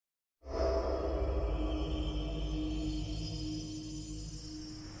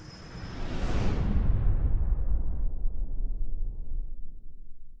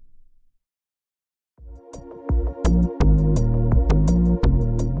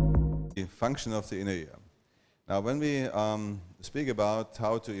function of the inner ear. Now, when we speak about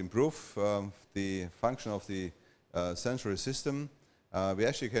how to improve the function of the sensory system, we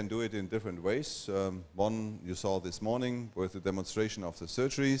actually can do it in different ways. One you saw this morning with the demonstration of the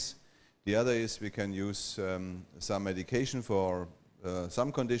surgeries. The other is we can use some medication for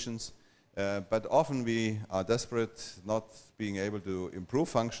some conditions, but often we are desperate not being able to improve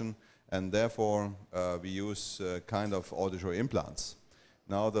function, and therefore we use kind of auditory implants.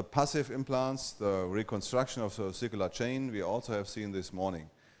 Now, the passive implants, the reconstruction of the ossicular chain, we also have seen this morning.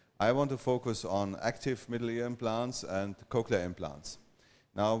 I want to focus on active middle ear implants and cochlear implants.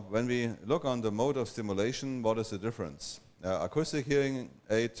 Now, when we look on the mode of stimulation, what is the difference? Acoustic hearing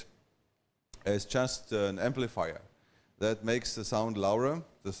aid is just an amplifier that makes the sound louder.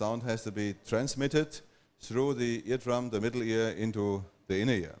 The sound has to be transmitted through the eardrum, the middle ear, into the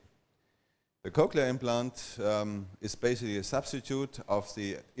inner ear. The cochlear implant is basically a substitute of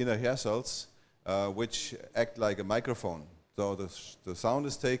the inner hair cells, which act like a microphone. So the sound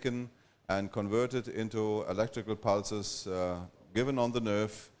is taken and converted into electrical pulses given on the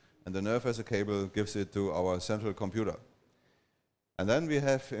nerve, and the nerve as a cable gives it to our central computer. And then we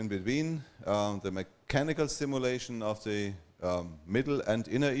have in between the mechanical stimulation of the middle and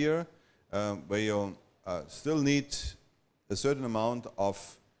inner ear, where you still need a certain amount of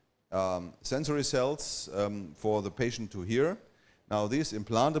sensory cells for the patient to hear. Now, these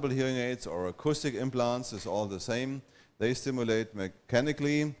implantable hearing aids or acoustic implants is all the same. They stimulate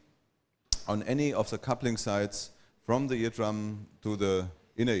mechanically on any of the coupling sites from the eardrum to the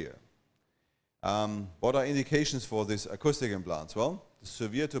inner ear. What are indications for these acoustic implants? Well,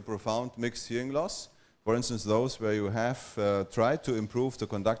 severe to profound mixed hearing loss. For instance, those where you have tried to improve the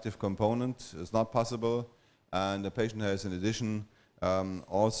conductive component is not possible, and the patient has in addition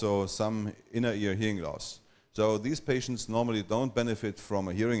also some inner ear hearing loss. So these patients normally don't benefit from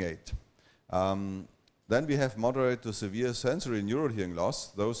a hearing aid. Then we have moderate to severe sensory neural hearing loss,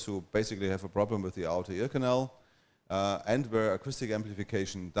 those who basically have a problem with the outer ear canal, and where acoustic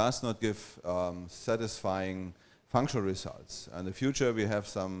amplification does not give satisfying functional results. In the future we have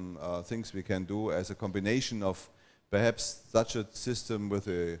some things we can do as a combination of perhaps such a system with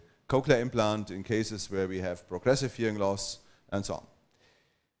a cochlear implant in cases where we have progressive hearing loss and so on.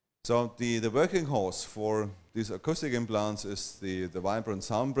 So the working horse for these acoustic implants is the vibrant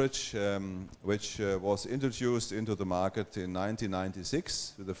sound bridge, which was introduced into the market in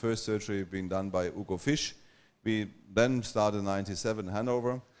 1996, with the first surgery being done by Ugo Fisch. We then started in 1997 in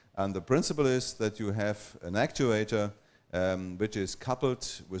Hanover, and the principle is that you have an actuator which is coupled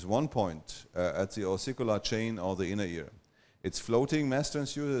with one point at the ossicular chain or the inner ear. It's floating mass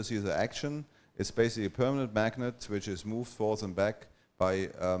transducer, you see the action. It's basically a permanent magnet which is moved forth and back by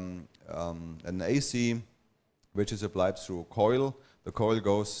an AC which is applied through a coil. The coil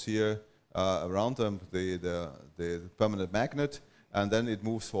goes here around the permanent magnet, and then it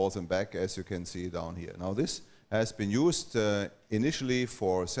moves forth and back, as you can see down here. Now, this has been used initially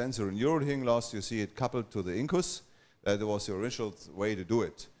for sensory neural hearing loss. You see it coupled to the incus. That was the original way to do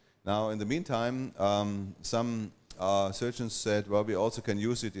it. Now, in the meantime, some surgeons said, well, we also can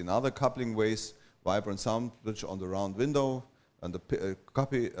use it in other coupling ways, vibrant sound bridge on the round window, and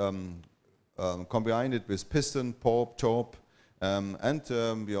combine it with piston, pop, chop,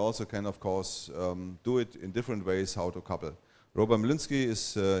 and we also can, of course, do it in different ways how to couple. Robert Malinsky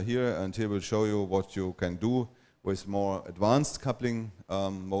is here, and he will show you what you can do with more advanced coupling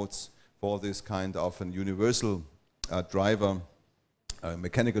modes for this kind of an universal driver,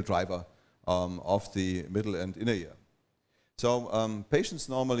 mechanical driver of the middle and inner ear. So patients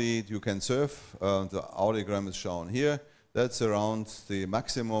normally you can serve, the audiogram is shown here. That's around the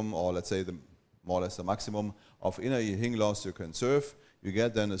maximum, or let's say more or less the maximum of inner ear hearing loss you can serve. You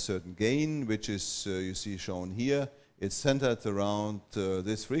get then a certain gain, which is you see shown here. It's centered around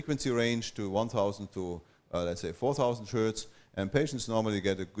this frequency range to 1000 to let's say 4000 Hertz, and patients normally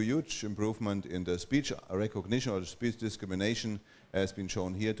get a huge improvement in the speech recognition or the speech discrimination, as been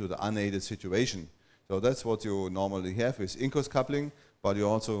shown here, to the unaided situation. So that's what you normally have with incus coupling, but you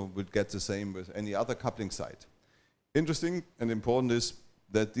also would get the same with any other coupling site. Interesting and important is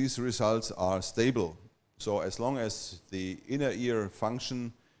that these results are stable. So as long as the inner ear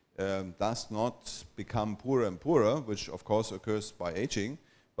function does not become poorer and poorer, which of course occurs by aging,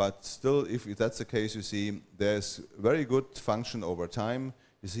 but still, if that's the case, you see there's very good function over time.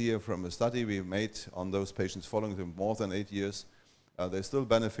 You see here from a study we made on those patients following them more than 8 years, they still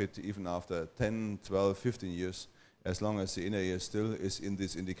benefit even after 10, 12, 15 years, as long as the inner ear still is in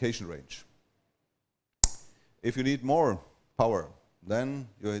this indication range. If you need more power, then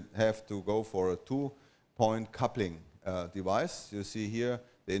you have to go for a 2-point coupling device. You see here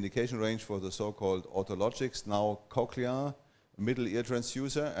the indication range for the so-called Otologics, now cochlear middle ear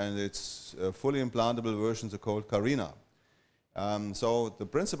transducer, and its fully implantable version, the called Carina. So the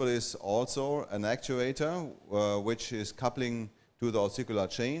principle is also an actuator which is coupling to the ossicular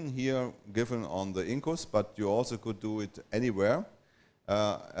chain, here given on the incus, but you also could do it anywhere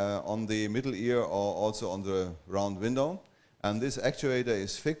on the middle ear or also on the round window. And this actuator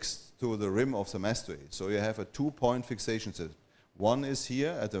is fixed to the rim of the mastoid. So you have a two-point fixation system. One is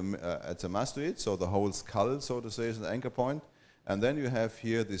here at the mastoid, so the whole skull, so to say, is an anchor point. And then you have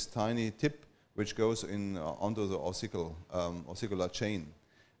here this tiny tip which goes in onto the ossicular chain.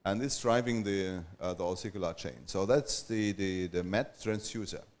 And it's driving the ossicular chain. So that's the MET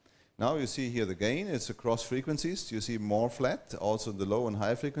transducer. Now you see here the gain, it's across frequencies. You see more flat, also the low and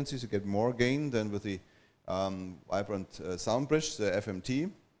high frequencies, you get more gain than with the vibrant sound bridge, the FMT.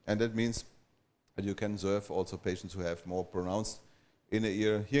 And that means that you can serve also patients who have more pronounced inner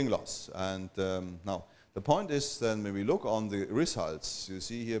ear hearing loss. And now, the point is then when we look on the results, you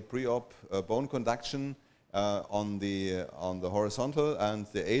see here pre-op bone conduction on the horizontal and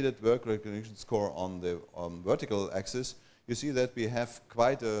the aided work recognition score on the vertical axis. You see that we have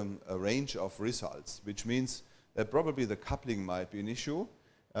quite a range of results, which means that probably the coupling might be an issue,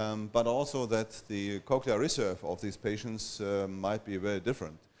 but also that the cochlear reserve of these patients might be very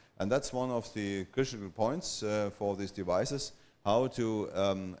different. And that's one of the critical points for these devices, how to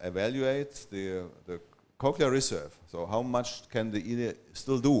evaluate the cochlear reserve. So how much can the ear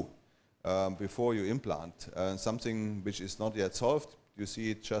still do before you implant? Something which is not yet solved, you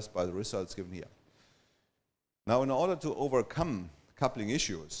see it just by the results given here. Now, in order to overcome coupling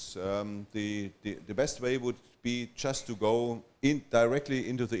issues, the best way would be just to go directly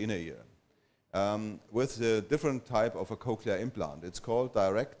into the inner ear with a different type of a cochlear implant. It's called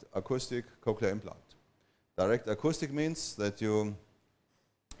direct acoustic cochlear implant. Direct acoustic means that you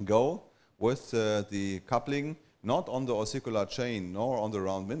go with the coupling not on the ossicular chain nor on the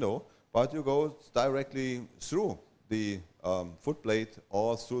round window, but you go directly through the footplate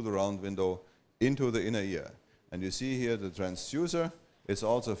or through the round window into the inner ear. And you see here the transducer is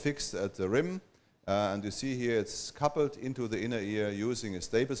also fixed at the rim, and you see here it's coupled into the inner ear using a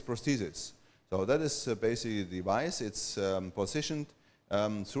staples prosthesis. So that is basically the device. It's positioned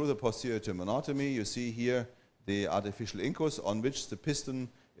through the posterior tympanotomy. You see here the artificial incus on which the piston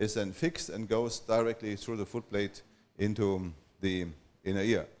is then fixed and goes directly through the footplate into the inner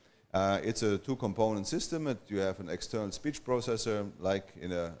ear. It's a two-component system. You have an external speech processor like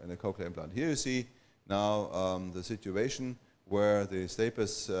in a cochlear implant. Here you see now the situation where the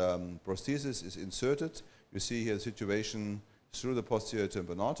stapes prosthesis is inserted. You see here the situation through the posterior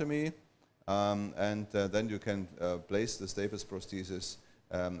tympanotomy, and then you can place the stapes prosthesis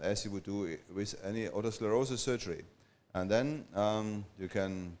as you would do with any otosclerosis surgery. And then you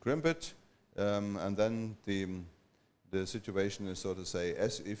can crimp it, and then the situation is, so to say,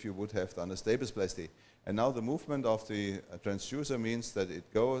 as if you would have done a stapesplasty. And now the movement of the transducer means that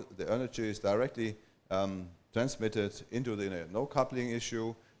the energy is directly transmitted into the inner ear. No coupling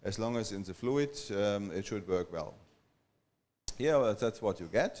issue. As long as in the fluid, it should work well. Here, that's what you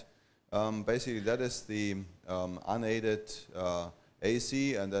get. Basically, that is the unaided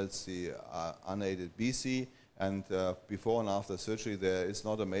AC, and that's the unaided BC. And before and after surgery, there is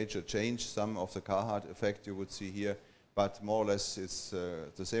not a major change. Some of the Carhart effect you would see here, but more or less it's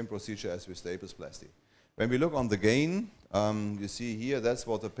the same procedure as with stapesplasty. When we look on the gain, you see here that's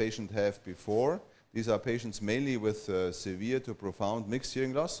what the patient have before. These are patients mainly with severe to profound mixed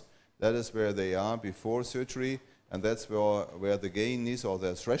hearing loss. That is where they are before surgery, and that's where the gain is, or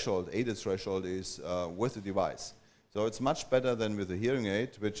the threshold, aided threshold, is with the device. So it's much better than with the hearing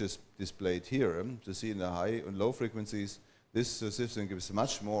aid, which is displayed here. To see in the high and low frequencies, this system gives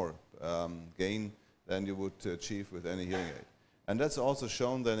much more gain than you would achieve with any hearing aid. And that's also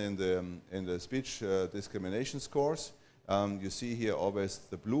shown then in the speech discrimination scores. You see here always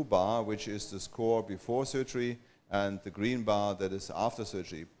the blue bar, which is the score before surgery, and the green bar that is after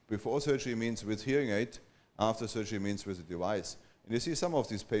surgery. Before surgery means with hearing aid, after surgery means with the device. And you see some of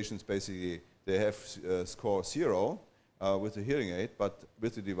these patients basically, they have score 0 with the hearing aid, but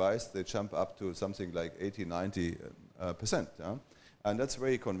with the device they jump up to something like 80–90%. And that's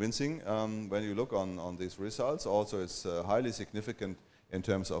very convincing when you look on these results. Also, it's highly significant in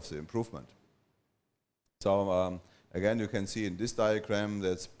terms of the improvement. So again, you can see in this diagram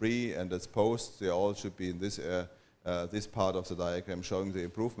that's pre and that's post. They all should be in this part of the diagram showing the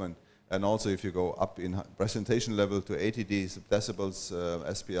improvement. And also, if you go up in presentation level to 80 decibels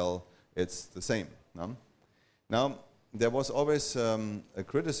SPL, it's the same. Now, there was always a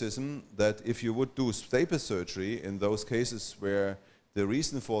criticism that if you would do stapes surgery in those cases where the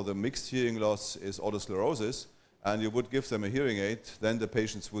reason for the mixed hearing loss is otosclerosis, and you would give them a hearing aid, then the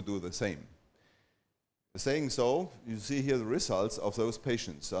patients would do the same. Saying so, you see here the results of those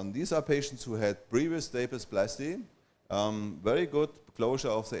patients. And these are patients who had previous stapesplasty, very good closure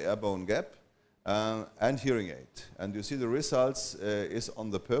of the air-bone gap, and hearing aid. And you see the results is on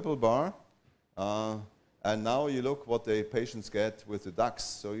the purple bar. And now you look what the patients get with the ducts.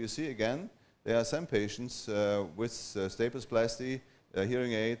 So you see again, there are some patients with stapesplasty,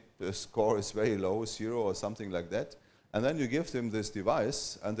 hearing aid, the score is very low, 0 or something like that. And then you give them this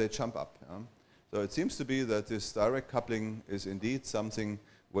device and they jump up. So it seems to be that this direct coupling is indeed something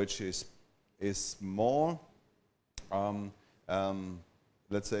which is more,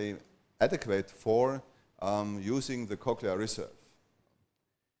 let's say, adequate for using the cochlear reserve.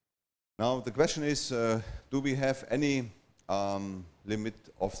 Now the question is, do we have any limit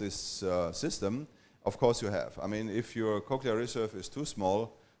of this system? Of course you have. I mean, if your cochlear reserve is too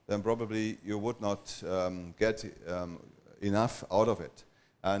small, then probably you would not get enough out of it.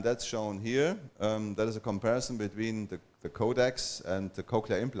 And that's shown here. That is a comparison between the codex and the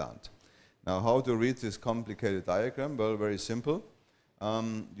cochlear implant. Now, how to read this complicated diagram? Well, very simple.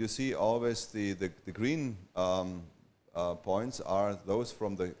 You see always the green points are those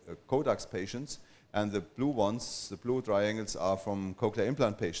from the codex patients, and the blue ones, the blue triangles, are from cochlear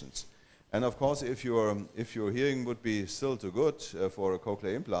implant patients. And of course, if your hearing would be still too good for a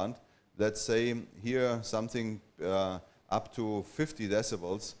cochlear implant, let's say here something up to 50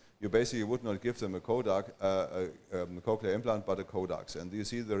 decibels, you basically would not give them a cochlear implant, but a codex. And you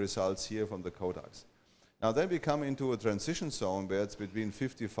see the results here from the codex. Now then we come into a transition zone where it's between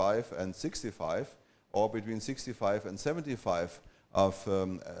 55 and 65, or between 65 and 75 of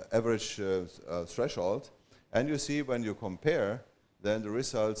average threshold. And you see when you compare then the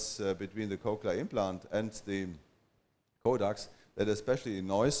results between the cochlear implant and the codex, that especially in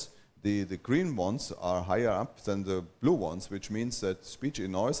noise, the green ones are higher up than the blue ones, which means that speech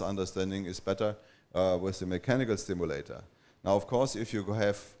in noise understanding is better with the mechanical stimulator. Now, of course, if you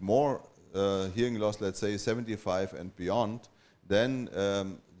have more hearing loss, let's say 75 and beyond, then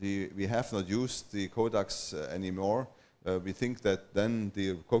we have not used the codex anymore. We think that then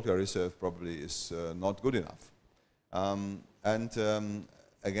the cochlear reserve probably is not good enough.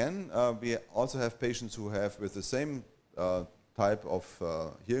 Again, we also have patients who have with the same type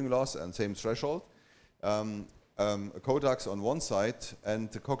of hearing loss and same threshold, a codex on one side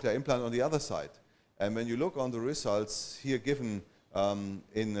and the cochlear implant on the other side. And when you look on the results here given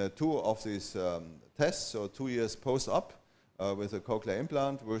in 2 of these tests, so 2 years post-op with a cochlear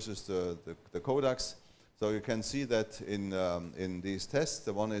implant versus the codex, so you can see that in these tests,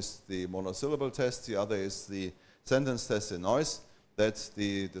 the one is the monosyllable test, the other is the sentence test in noise, that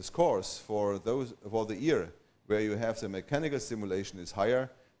the scores for the ear where you have the mechanical stimulation is higher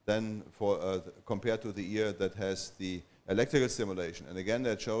than compared to the ear that has the electrical stimulation. And again,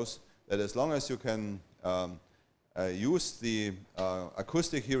 that shows that as long as you can use the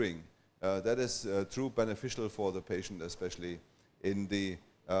acoustic hearing, that is true beneficial for the patient, especially in the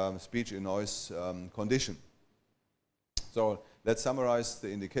speech in noise condition. So let's summarize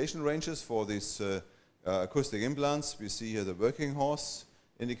the indication ranges for these acoustic implants. We see here the working horse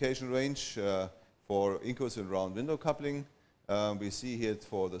indication range for inclusive round window coupling. We see here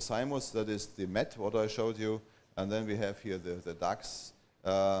for the CIMOS, that is the MET, what I showed you. And then we have here the DAX,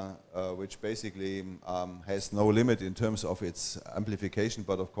 which basically has no limit in terms of its amplification,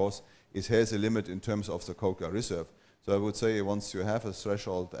 but of course it has a limit in terms of the cochlear reserve. So I would say once you have a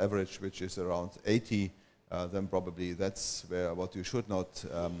threshold average which is around 80, then probably that's what you should not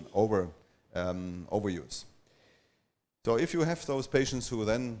overuse. So if you have those patients who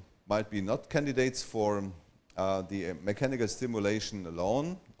then might be not candidates for the mechanical stimulation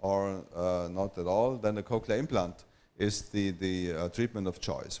alone or not at all, then the cochlear implant is the treatment of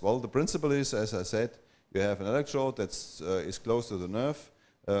choice. Well, the principle is, as I said, you have an electrode that is close to the nerve.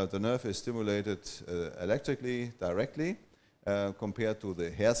 The nerve is stimulated electrically directly compared to the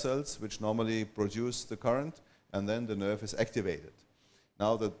hair cells, which normally produce the current, and then the nerve is activated.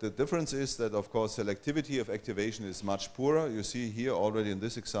 Now, the difference is that, of course, selectivity of activation is much poorer. You see here already in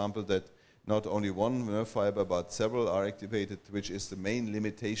this example that not only one nerve fiber, but several are activated, which is the main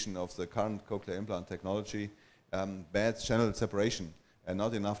limitation of the current cochlear implant technology, bad channel separation, and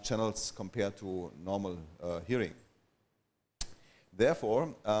not enough channels compared to normal hearing.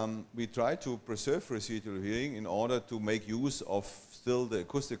 Therefore, we try to preserve residual hearing in order to make use of still the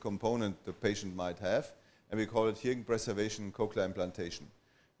acoustic component the patient might have, and we call it hearing preservation cochlear implantation.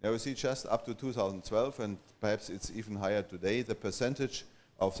 Now we see just up to 2012, and perhaps it's even higher today, the percentage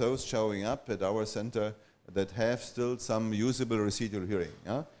of those showing up at our center that have still some usable residual hearing.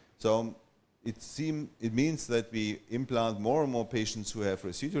 Yeah? So it means that we implant more and more patients who have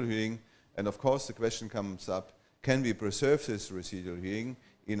residual hearing, and of course the question comes up, can we preserve this residual hearing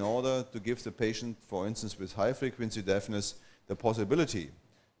in order to give the patient, for instance with high frequency deafness, the possibility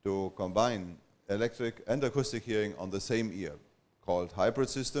to combine electric and acoustic hearing on the same ear, called hybrid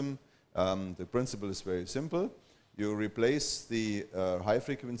system. The principle is very simple. You replace the high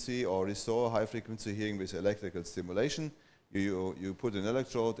frequency or restore high frequency hearing with electrical stimulation. You put an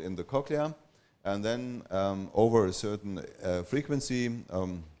electrode in the cochlea, and then over a certain frequency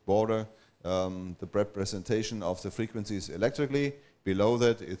border, the representation of the frequencies electrically. Below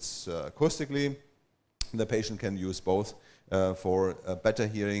that, it's acoustically. The patient can use both for better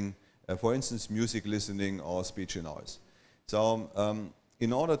hearing, for instance, music listening or speech in noise. So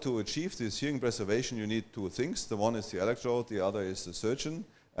in order to achieve this hearing preservation, you need two things. The one is the electrode, the other is the surgeon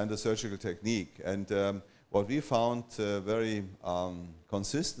and the surgical technique. And what we found very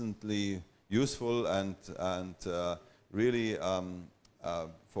consistently useful and really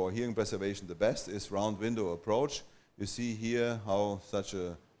for hearing preservation the best is round window approach. You see here how such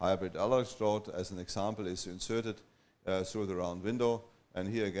a hybrid electrode, as an example, is inserted through the round window. And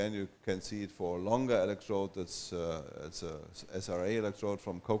here again you can see it for a longer electrode. It's a SRA electrode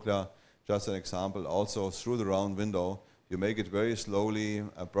from Cochlea. Just an example. Also through the round window, you make it very slowly,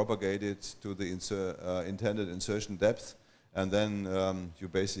 propagate it to the intended insertion depth, and then you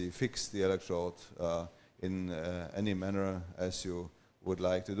basically fix the electrode in any manner as you would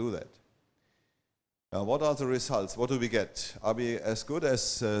like to do that. Now, what are the results? What do we get? Are we as good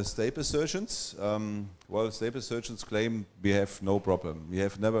as staple surgeons? Well, staple surgeons claim we have no problem. We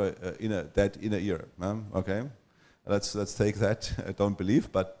have never that inner ear. Okay, let's take that. I don't believe,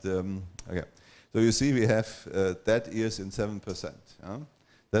 but okay. So you see, we have dead ears in 7%.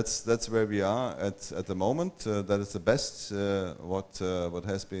 That's where we are at the moment. That is the best what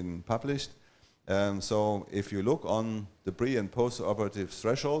has been published. So if you look on the pre- and post-operative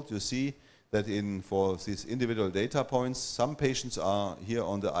threshold, you see that for these individual data points, some patients are here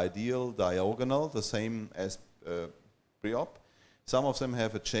on the ideal diagonal, the same as pre-op. Some of them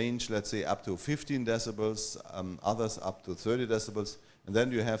have a change, let's say, up to 15 decibels, others up to 30 decibels. And then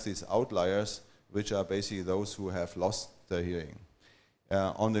you have these outliers, which are basically those who have lost their hearing.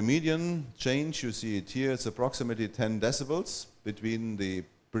 On the median change, you see it here, it's approximately 10 decibels between the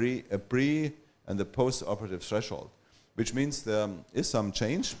pre and the post-operative threshold, which means there is some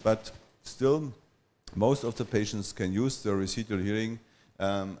change, but still most of the patients can use their residual hearing,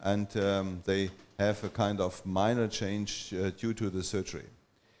 and they have a kind of minor change due to the surgery.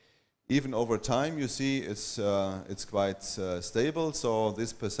 Even over time, you see it's quite stable, so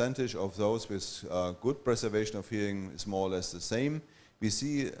this percentage of those with good preservation of hearing is more or less the same. We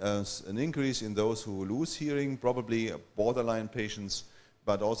see an increase in those who lose hearing, probably borderline patients,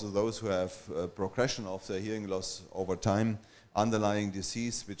 but also those who have progression of their hearing loss over time, underlying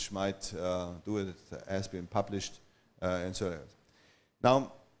disease, which might do it, has been published and so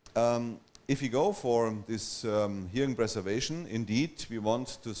on. Now, if you go for this hearing preservation, indeed, we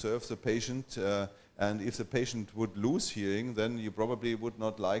want to serve the patient, and if the patient would lose hearing, then you probably would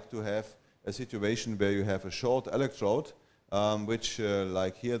not like to have a situation where you have a short electrode, which,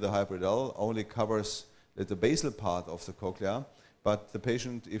 like here, the hybrid L, only covers the basal part of the cochlea, but the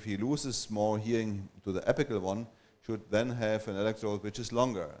patient, if he loses more hearing to the apical one, should then have an electrode which is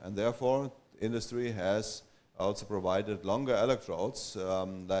longer, and therefore industry has also provided longer electrodes,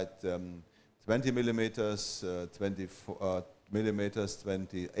 like 20 millimeters, 24 millimeters,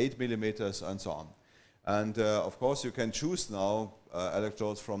 28 millimeters, and so on. And of course, you can choose now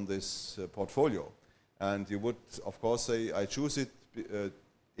electrodes from this portfolio, and you would, of course, say I choose it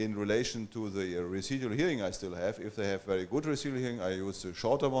in relation to the residual hearing I still have. If they have very good residual hearing, I use the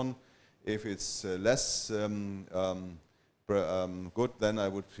shorter one. If it's less good, then I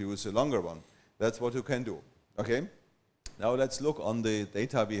would use a longer one. That's what you can do. Okay. Now let's look on the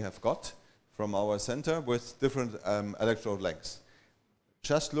data we have got from our center with different electrode lengths.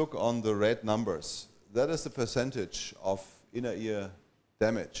 Just look on the red numbers. That is the percentage of inner ear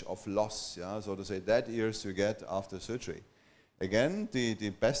damage, of loss, yeah? So to say, dead ears you get after surgery. Again, the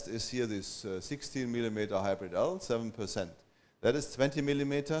best is here this 16 millimeter hybrid L, 7%. That is 20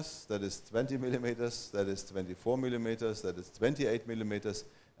 millimeters, that is 20 millimeters, that is 24 millimeters, that is 28 millimeters,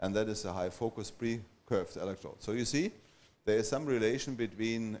 and that is a high focus pre-curved electrode. So you see, there is some relation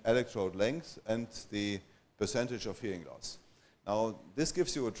between electrode length and the percentage of hearing loss. Now, this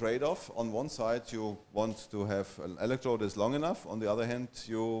gives you a trade-off. On one side, you want to have an electrode that's long enough. On the other hand,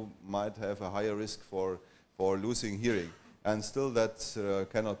 you might have a higher risk for losing hearing. And still that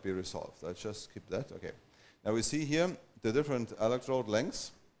cannot be resolved. Let's just skip that. Okay. Now we see here the different electrode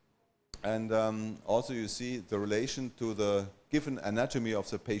lengths, and also you see the relation to the given anatomy of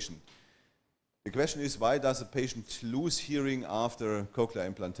the patient. The question is, why does a patient lose hearing after cochlear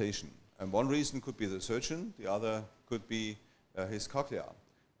implantation? And one reason could be the surgeon, the other could be his cochlea,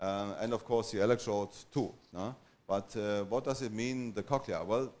 and of course the electrode too. No? But what does it mean, the cochlea?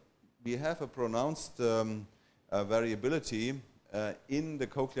 Well, we have a pronounced variability in the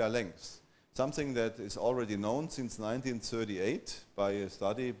cochlear length, something that is already known since 1938 by a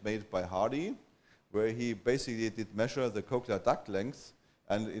study made by Hardy, where he basically did measure the cochlear duct length,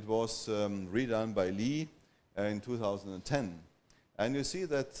 and it was redone by Lee in 2010. And you see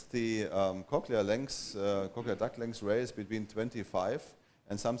that the cochlear duct length varies between 25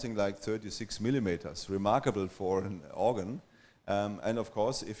 and something like 36 millimeters, remarkable for an organ. And of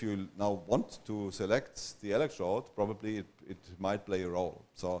course, if you now want to select the electrode, probably it might play a role.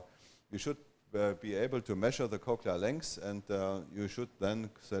 So you should be able to measure the cochlear length, and you should then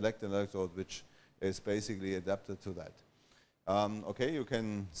select an electrode which is basically adapted to that. Okay, you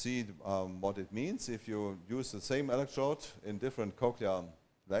can see what it means. If you use the same electrode in different cochlear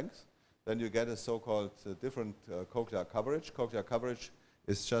lengths, then you get a so-called different cochlear coverage. Cochlear coverage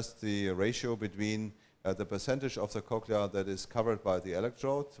is just the ratio between the percentage of the cochlea that is covered by the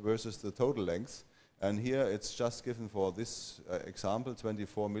electrode versus the total length. And here it's just given for this example,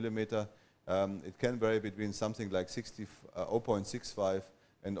 24 millimeter. It can vary between something like 0.65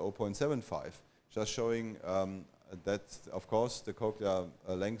 and 0.75, just showing that, of course, the cochlear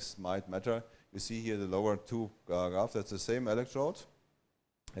length might matter. You see here the lower two graphs. That's the same electrode.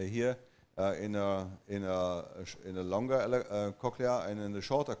 Here in a longer cochlea and in the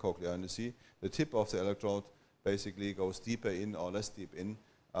shorter cochlea. And you see the tip of the electrode basically goes deeper in or less deep in.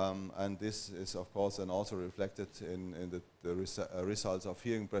 And this is, of course, then also reflected in the results of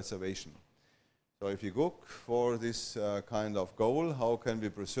hearing preservation. So if you look for this kind of goal, how can we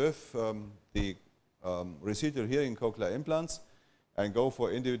preserve the residual hearing cochlear implants and go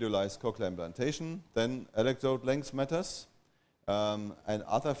for individualized cochlear implantation, then electrode length matters. And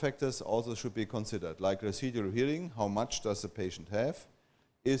other factors also should be considered, like residual hearing. How much does the patient have?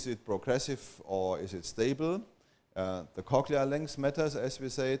 Is it progressive or is it stable? The cochlear length matters, as we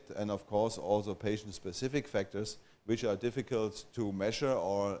said, and of course also patient-specific factors which are difficult to measure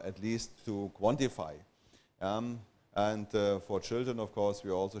or at least to quantify. And for children, of course, we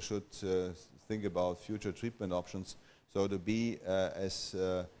also should think about future treatment options, so to be as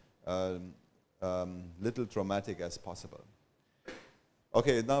little traumatic as possible.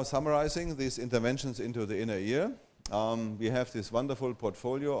 Okay, now summarizing these interventions into the inner ear. We have this wonderful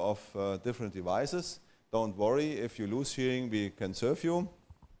portfolio of different devices. Don't worry, if you lose hearing, we can serve you.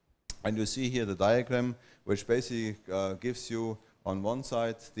 And you see here the diagram, which basically gives you on one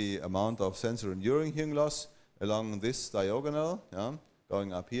side the amount of sensory enduring hearing loss along this diagonal,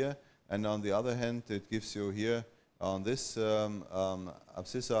 going up here. And on the other hand, it gives you here on this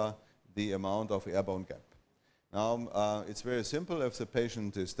abscissa the amount of airborne gap. Now, it's very simple. If the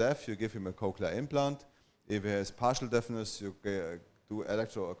patient is deaf, you give him a cochlear implant. If he has partial deafness, you do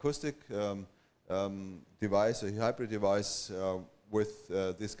electroacoustic device, a hybrid device with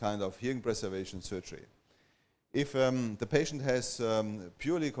this kind of hearing preservation surgery. If the patient has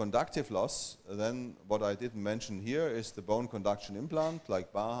purely conductive loss, then what I didn't mention here is the bone conduction implant,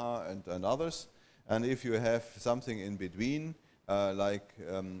 like Baha and others. And if you have something in between, like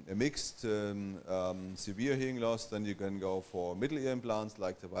a mixed severe hearing loss, then you can go for middle ear implants,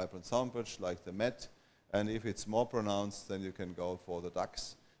 like the vibrant sound bridge, like the MET. And if it's more pronounced, then you can go for the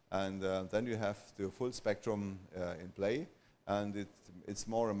DUCs. And then you have the full spectrum in play. And it's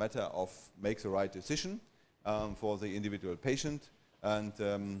more a matter of make the right decision for the individual patient. And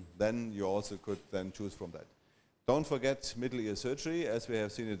then you also could then choose from that. Don't forget middle ear surgery, as we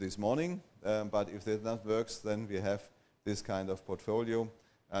have seen it this morning. But if that not works, then we have this kind of portfolio.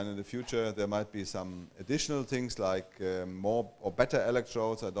 And in the future, there might be some additional things like more or better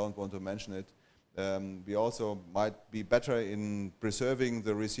electrodes. I don't want to mention it. We also might be better in preserving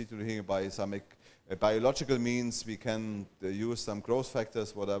the residual hearing by some biological means. We can use some growth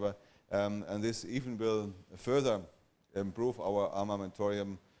factors, whatever, and this even will further improve our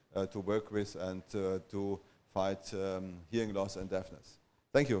armamentarium to work with and to fight hearing loss and deafness.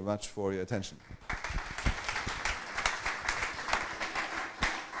 Thank you very much for your attention.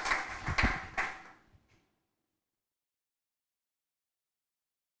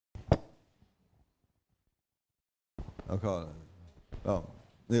 Okay. Oh,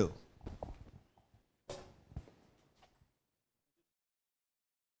 Neil.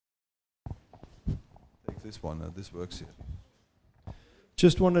 Take this one. This works here.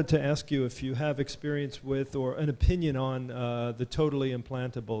 Just wanted to ask you if you have experience with or an opinion on the totally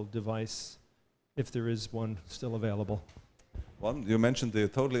implantable device, if there is one still available. One, you mentioned the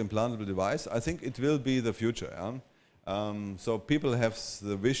totally implantable device. I think it will be the future. Yeah? So people have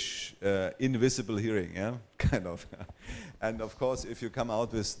the wish, invisible hearing, yeah, kind of. And of course, if you come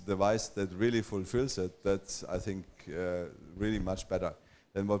out with a device that really fulfills it, that's, I think, really much better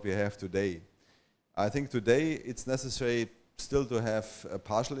than what we have today. I think today it's necessary still to have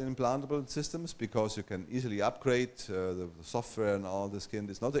partially implantable systems because you can easily upgrade the software and all the skin.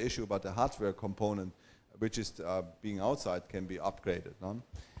 It's not the issue, but the hardware component, which is being outside, can be upgraded. No?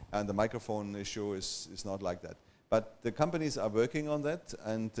 And the microphone issue is not like that. But the companies are working on that,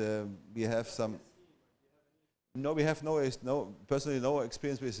 and we have some. No, we have personally no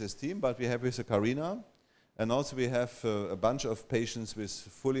experience with this team, but we have with the Carina, and also we have a bunch of patients with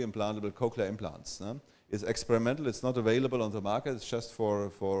fully implantable cochlear implants. No? It's experimental, it's not available on the market, it's just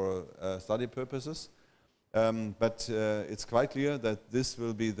for study purposes. But it's quite clear that this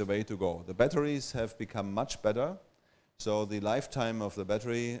will be the way to go. The batteries have become much better, so the lifetime of the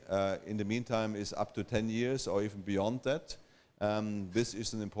battery in the meantime is up to 10 years or even beyond that. This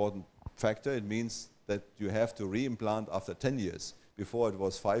is an important factor. It means that you have to re-implant after 10 years. Before it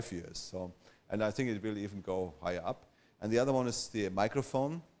was 5 years. So, and I think it will even go higher up. And the other one is the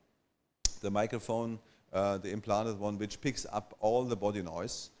microphone. The microphone, the implanted one, which picks up all the body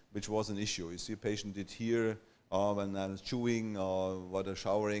noise, which was an issue. You see a patient did hear when I was chewing or what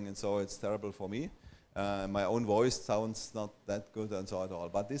showering, and so it's terrible for me. My own voice sounds not that good and so at all.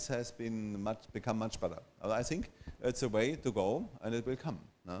 But this has been become much better. I think it's a way to go, and it will come,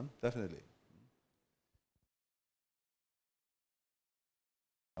 no? Definitely.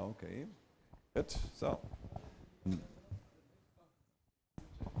 Okay, good. So.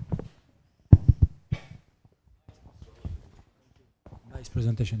 Nice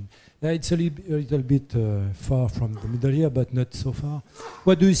presentation. It's a little bit far from the middle here, but not so far.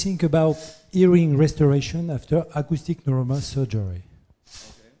 What do you think about hearing restoration after acoustic neuromas surgery?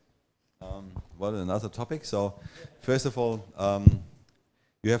 Okay. Well, another topic. So, first of all,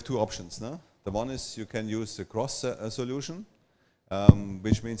 you have two options. No? The one is you can use the Causse solution,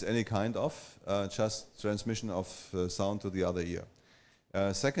 which means any kind of just transmission of sound to the other ear.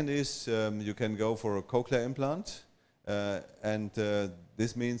 Second is you can go for a cochlear implant.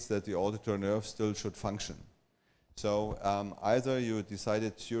 This means that the auditory nerve still should function. So either you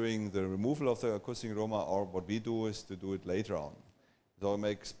decided during the removal of the acoustic neuroma, or what we do is to do it later on. So it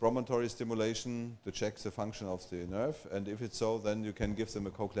makes promontory stimulation to check the function of the nerve, and if it's so, then you can give them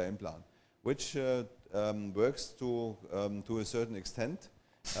a cochlear implant, which works to a certain extent.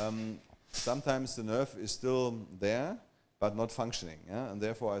 Sometimes the nerve is still there, but not functioning, yeah? And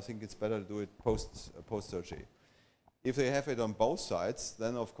therefore I think it's better to do it post-surgery. If they have it on both sides,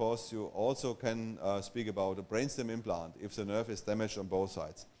 then of course you also can speak about a brainstem implant if the nerve is damaged on both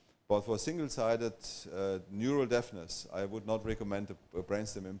sides. But for single-sided neural deafness, I would not recommend a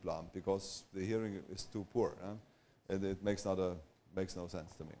brainstem implant because the hearing is too poor, and it makes no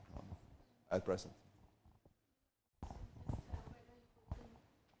sense to me at present.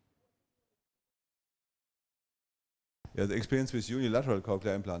 Yeah, the experience with unilateral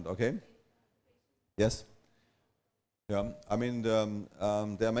cochlear implant. Okay. Yes. Yeah, I mean, there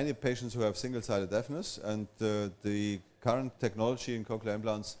are many patients who have single-sided deafness, and the current technology in cochlear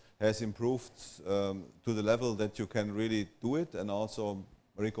implants has improved to the level that you can really do it and also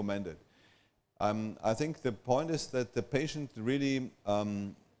recommend it. I think the point is that the patient really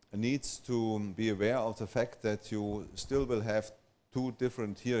needs to be aware of the fact that you still will have two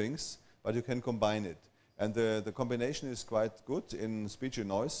different hearings, but you can combine it. And the combination is quite good in speech and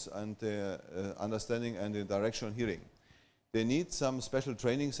noise and understanding and in directional hearing. They need some special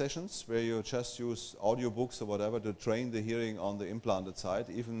training sessions where you just use audiobooks or whatever to train the hearing on the implanted side,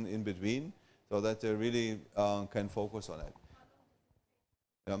 even in between, so that they really can focus on it.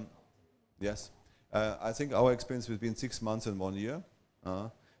 Yes. I think our experience has been 6 months and 1 year,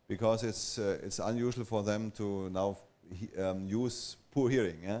 because it's unusual for them to now use poor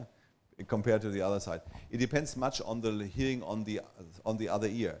hearing, yeah, compared to the other side. It depends much on the hearing on the other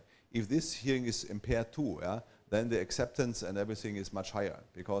ear. If this hearing is impaired too, yeah, then the acceptance and everything is much higher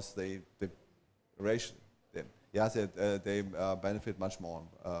because they benefit much more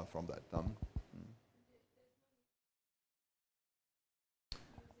from that.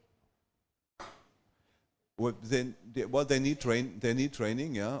 Well, they need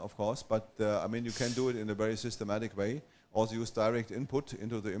training, yeah, of course, but I mean, you can do it in a very systematic way. Also use direct input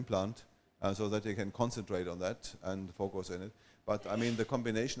into the implant so that they can concentrate on that and focus on it. But I mean, the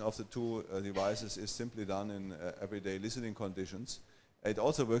combination of the two devices is simply done in everyday listening conditions, It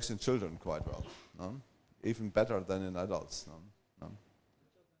also works in children quite well, no? Even better than in adults. No? No?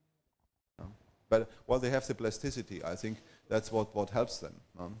 No? But, well, they have the plasticity. I think that's what helps them.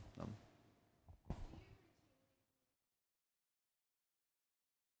 No? No?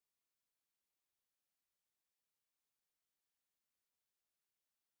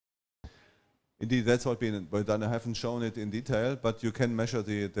 Indeed, that's what we've done. I haven't shown it in detail, but you can measure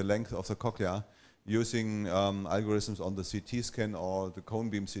the length of the cochlea using algorithms on the CT scan or the cone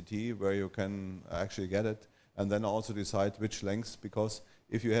beam CT, where you can actually get it, and then also decide which length, because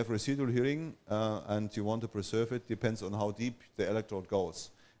if you have residual hearing and you want to preserve it, depends on how deep the electrode goes.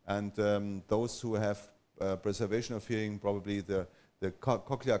 And those who have preservation of hearing, probably the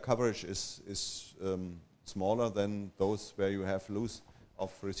cochlear coverage is smaller than those where you have loose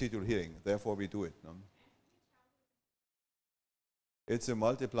of residual hearing. Therefore, we do it. No? It's a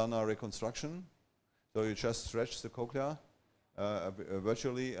multiplanar reconstruction. So you just stretch the cochlea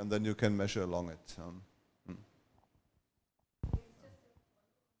virtually, and then you can measure along it.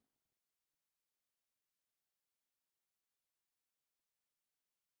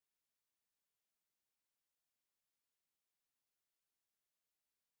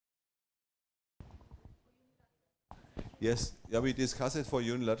 Yes, yeah, we discuss it for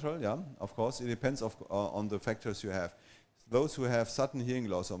unilateral, yeah, of course. It depends on the factors you have. Those who have sudden hearing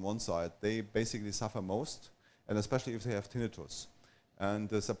loss on one side, they basically suffer most, and especially if they have tinnitus. And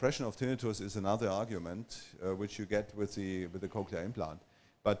the suppression of tinnitus is another argument which you get with the cochlear implant.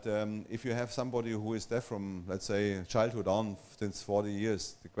 But if you have somebody who is deaf from, let's say, childhood on, since 40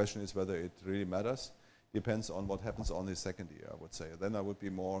 years, the question is whether it really matters. Depends on what happens on his second year, I would say. Then I would be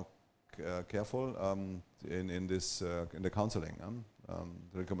more careful in the counseling,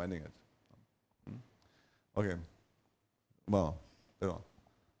 recommending it. Okay. Well, there are.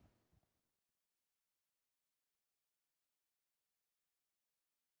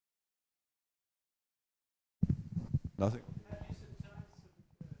 Nothing. Have you sometimes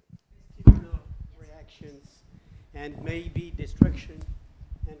vestibular reactions and maybe destruction?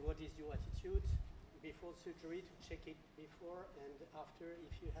 And what is your attitude before surgery to check it before and after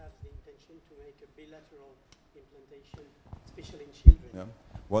if you have the intention to make a bilateral implantation, especially in children? Yeah.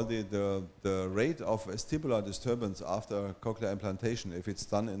 Well, the rate of vestibular disturbance after cochlear implantation, if it's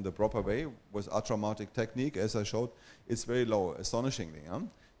done in the proper way with atraumatic technique, as I showed, it's very low, astonishingly.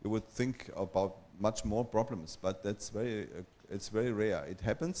 You would think about much more problems, but that's it's very rare. It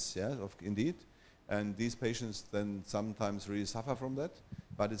happens, yeah, indeed, and these patients then sometimes really suffer from that,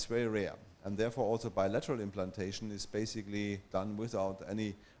 but it's very rare. And therefore also bilateral implantation is basically done without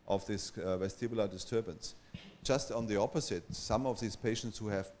any of this vestibular disturbance. Just on the opposite, some of these patients who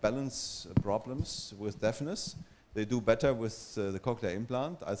have balance problems with deafness, they do better with the cochlear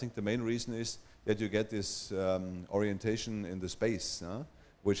implant. I think the main reason is that you get this orientation in the space,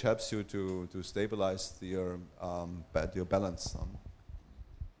 which helps you to stabilize your balance.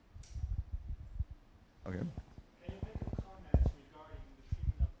 Okay. Can you make a comment regarding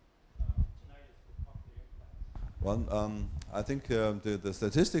the treatment of tinnitus with cochlear implants? Well, I think the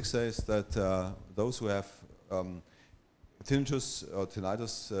statistics says that those who have tinnitus or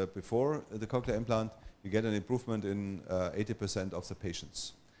tinnitus before the cochlear implant, you get an improvement in 80% of the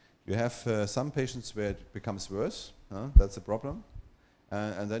patients. You have some patients where it becomes worse, that's a problem,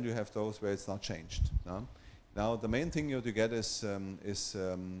 and then you have those where it's not changed. Now the main thing you have to get is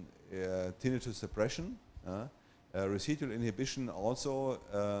tinnitus suppression. Residual inhibition also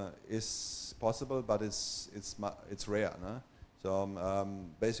is possible, but it's rare. So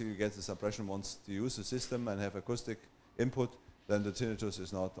basically you get the suppression once you use the system and have acoustic input, then the tinnitus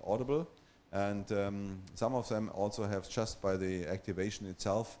is not audible. And some of them also have, just by the activation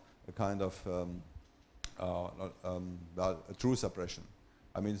itself, a kind of a true suppression.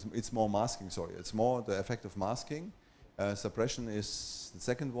 I mean, it's more masking, sorry. It's more the effect of masking. Suppression is the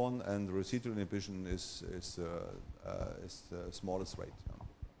second one, and residual inhibition is the smallest rate.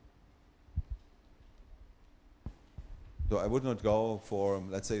 So I would not go for,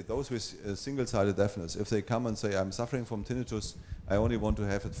 let's say, those with single-sided deafness. If they come and say, I'm suffering from tinnitus, I only want to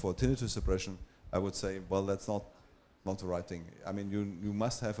have it for tinnitus suppression, I would say, well, that's not the right thing. I mean, you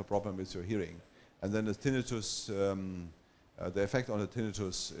must have a problem with your hearing. And then the tinnitus, the effect on the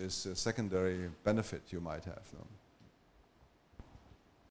tinnitus is a secondary benefit you might have.